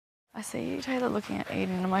I see you, Taylor, looking at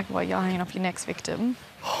Eden, and I'm like, well, you're hanging off your next victim.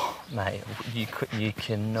 Mate, you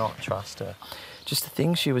cannot trust her. Just the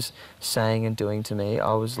things she was saying and doing to me,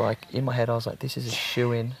 I was like, in my head, I was like, this is a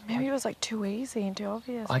shoo-in. Maybe it was like too easy and too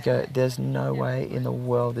obvious. I go, there's no way in the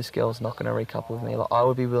world this girl's not going to recouple with me. Like, I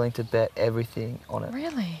would be willing to bet everything on it.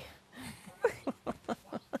 Really?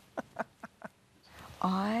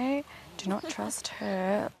 I do not trust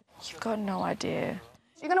her. You've got no idea.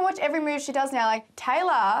 You're going to watch every move she does now. Like,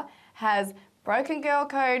 Tayla has broken girl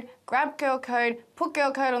code, grabbed girl code, put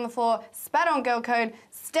girl code on the floor, spat on girl code,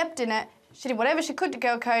 stepped in it. She did whatever she could to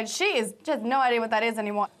girl code. She has no idea what that is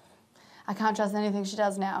anymore. I can't trust anything she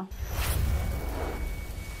does now.